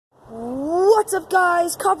What's up,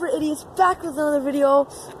 guys? Copper Idiots back with another video.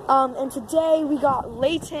 And today we got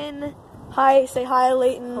Layton. Hi, say hi,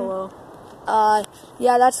 Layton. Hello.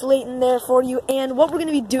 Yeah, that's Layton there for you. And what we're going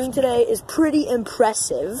to be doing today is pretty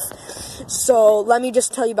impressive. So let me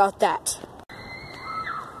just tell you about that.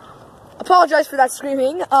 Apologize for that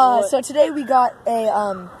screaming. So today we got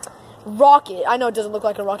a rocket. I know it doesn't look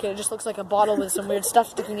like a rocket. It just looks like a bottle with some weird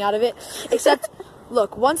stuff sticking out of it. Except,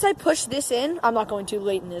 look, once I push this in, I'm not going to.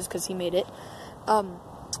 Layton is because he made it.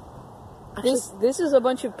 This is a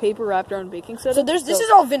bunch of paper wrapped around baking soda. So this is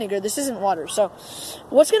all vinegar. This isn't water. So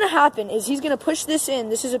what's going to happen is he's going to push this in.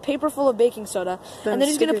 This is a paper full of baking soda. And then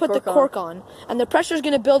he's going to put the cork on. And the pressure is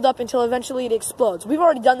going to build up until eventually it explodes. We've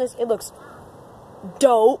already done this. It looks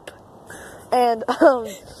dope. And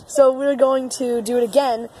so we're going to do it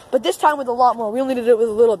again. But this time with a lot more. We only did it with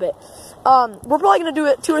a little bit. We're probably going to do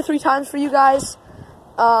it 2 or 3 times for you guys.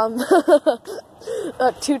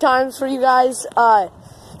 2 times for you guys.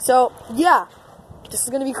 So, yeah, this is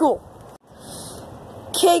going to be cool.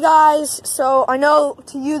 Okay, guys, so I know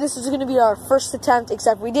to you this is going to be our first attempt,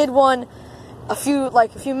 except we did one a few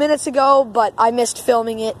minutes ago, but I missed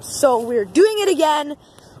filming it. So we're doing it again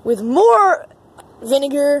with more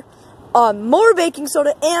vinegar, more baking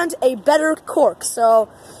soda, and a better cork. So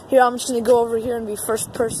here, I'm just going to go over here and be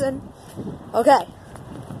first person. Okay,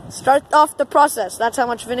 start off the process. That's how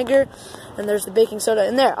much vinegar, and there's the baking soda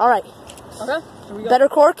in there. All right. Okay. Here we go. Better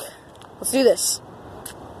cork. Let's do this.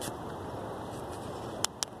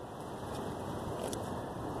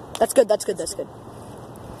 That's good. That's good. That's good.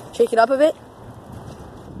 Shake it up a bit.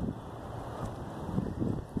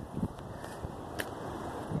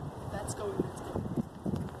 That's going.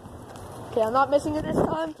 Okay, I'm not missing it this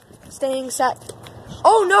time. Staying set.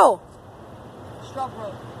 Oh no! Straw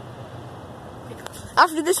broke.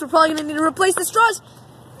 After this, we're probably gonna need to replace the straws.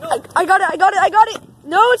 No. I got it. I got it. I got it.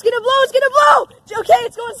 No, it's gonna blow. It's gonna blow. Okay,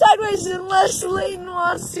 it's going sideways unless Layton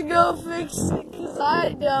wants to go fix it, because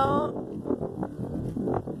I don't.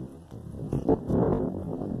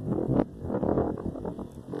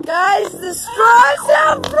 Guys, the straws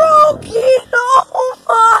have broken. Oh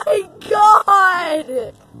my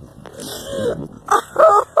god.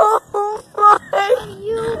 Oh my.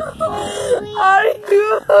 Are you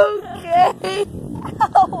okay?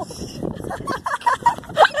 Ow.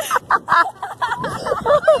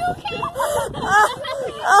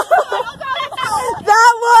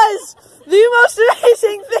 That was the most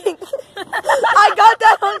amazing thing. I got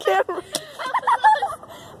that on camera.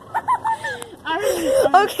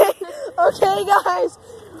 Okay, guys.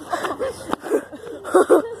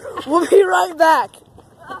 We'll be right back.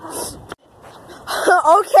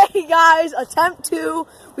 Okay, guys, attempt 2.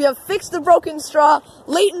 We have fixed the broken straw.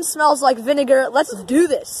 Layton smells like vinegar. Let's do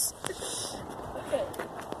this.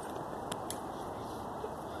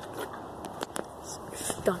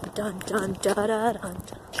 Dun dun dun dun dun dun.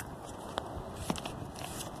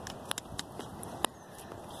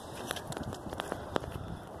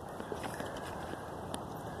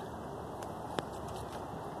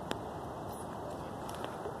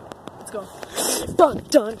 Let's go. Dun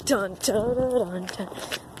dun dun dun dun dun.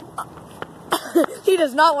 He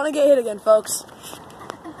does not want to get hit again, folks. It's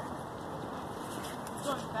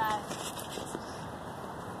going bad.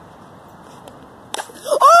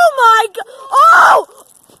 Oh my god! Oh!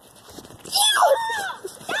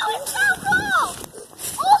 That was so cool!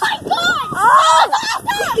 Oh my god! Oh! That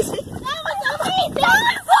was amazing! That was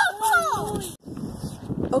so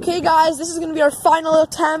cool! Okay, guys, this is going to be our final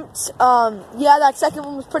attempt. Yeah, that second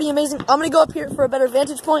one was pretty amazing. I'm going to go up here for a better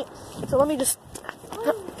vantage point. So let me just...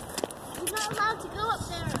 You're not allowed to go up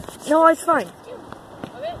there. No, it's fine.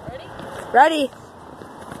 Okay, ready? Ready?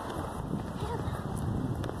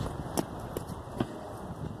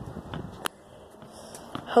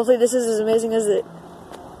 Hopefully this is as amazing as it...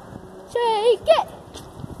 Shake it!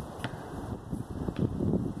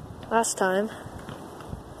 last time.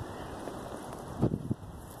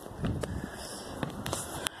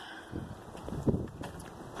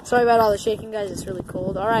 Sorry about all the shaking, guys. It's really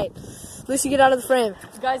cold. Alright. Lucy, get out of the frame.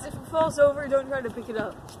 Guys, if it falls over, don't try to pick it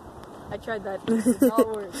up. I tried that. It's not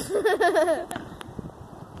worse.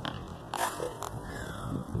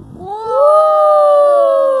 Whoa!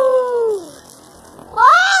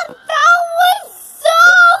 Oh, that was so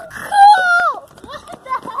cool! What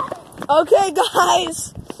the heck? Okay,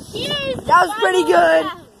 guys. Here's That was pretty good.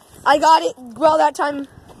 I got it well that time.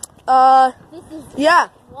 This is Yeah.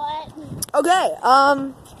 what? Okay,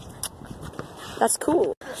 that's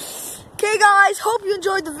cool. Okay, guys, hope you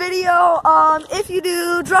enjoyed the video. If you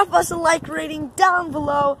do, drop us a like rating down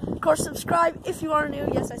below. Of course, subscribe if you are new.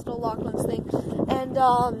 Yes, I stole Lachlan's thing. And,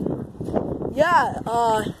 yeah,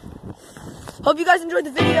 Hope you guys enjoyed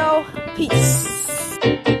the video. Peace.